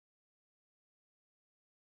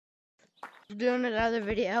doing another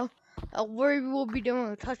video where we will be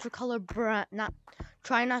doing touch the color brown.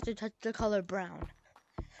 Try not to touch the color brown.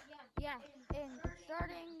 Yeah, and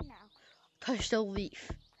starting now. Touch the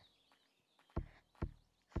leaf.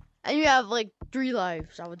 And you have like 3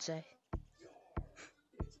 lives, I would say.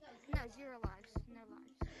 No, 0 lives. No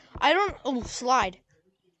lives. I don't. Oh, slide.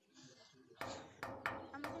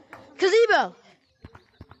 I'm gonna put Gazebo.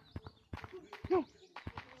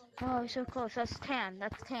 Oh, so close. That's tan.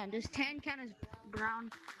 That's tan. Does tan count as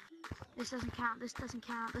brown? This doesn't count. This doesn't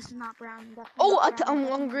count. This is not brown. That's Oh, not brown. I'm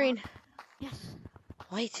That's on not green. Yes.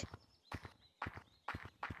 Wait.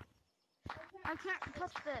 I can't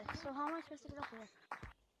touch this. So how am I supposed to get up there?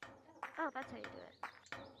 Oh, that's how you do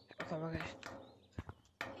it. Okay.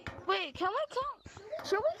 Wait, can we count?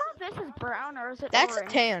 Should we count this as brown or is it That's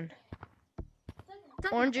orange? tan.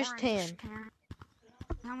 It's Orange is orange tan.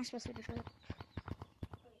 How am I supposed to do it?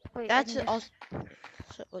 Wait, That's also.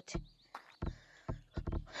 So, what?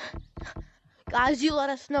 Guys, you let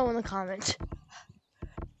us know in the comments.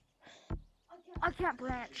 I can't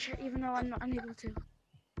branch, even though I'm unable to.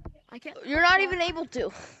 I can't. You're not even able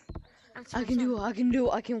to. That's I can do it.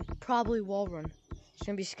 I can probably wall run. It's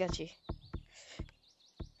gonna be sketchy.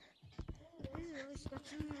 This is really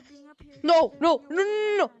sketchy being up here. No.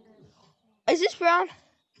 Is this brown?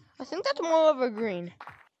 I think that's more of a green.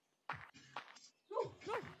 No,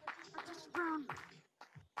 that's just brown.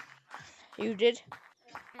 You did?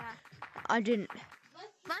 Yeah. I didn't.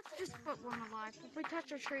 Let's just put one alive. If we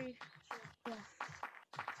touch a tree. Yeah.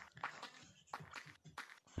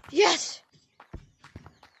 Yes!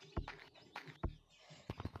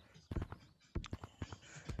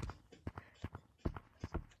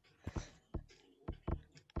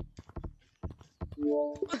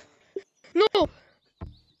 No!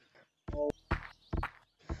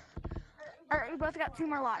 Alright, we both got 2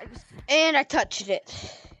 more lives. And I touched it. So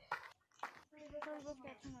we both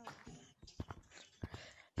got 2 more lives.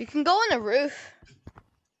 You can go on the roof.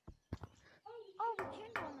 Oh, we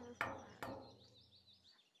can go on the roof.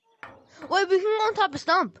 Wait, we can go on top of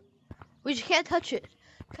stump. We just can't touch it.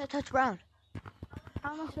 Can't touch brown.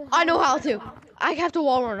 How am I supposed I know how to. I have to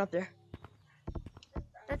wall run up there.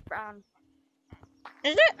 That's brown.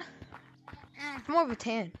 Is it? It's more of a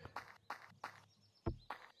tan.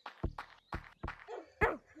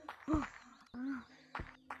 Oh,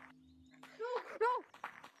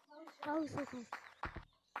 so close.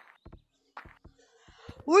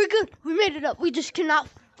 We're good. We made it up. We just cannot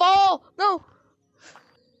fall. No.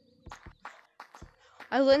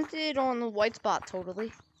 I landed on the white spot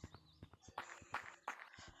totally.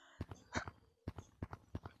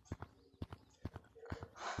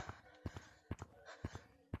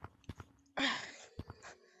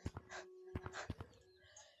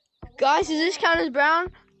 Guys, does this count as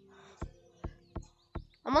brown?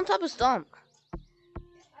 I'm on top of stump.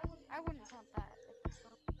 I wouldn't count that.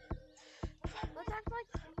 Let's act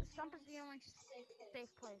like the stump is the only safe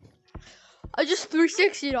place. I just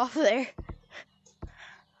 360'd off of there.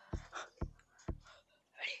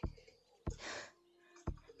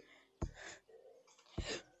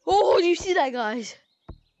 Oh, do you see that, guys?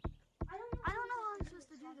 I don't know how I'm supposed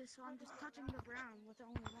to do this, so I'm just touching the ground with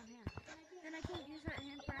only one hand. Then I can't use that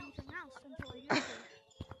hand for anything else until I use it.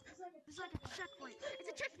 It's like a checkpoint. It's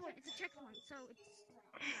a checkpoint. It's a checkpoint. So it's.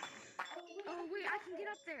 Oh wait, I can get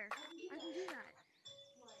up there. I can do that.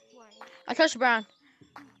 What? I touched brown.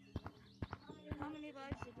 How many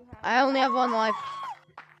lives did you have? I only have 1 life.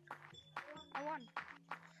 I won.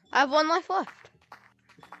 I have 1 life left.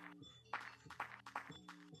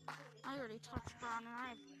 I already touched brown and I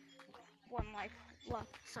have 1 life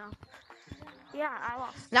left. So yeah, I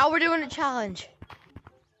lost. Now we're doing a challenge.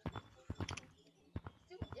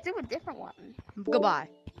 Do a different one. Goodbye.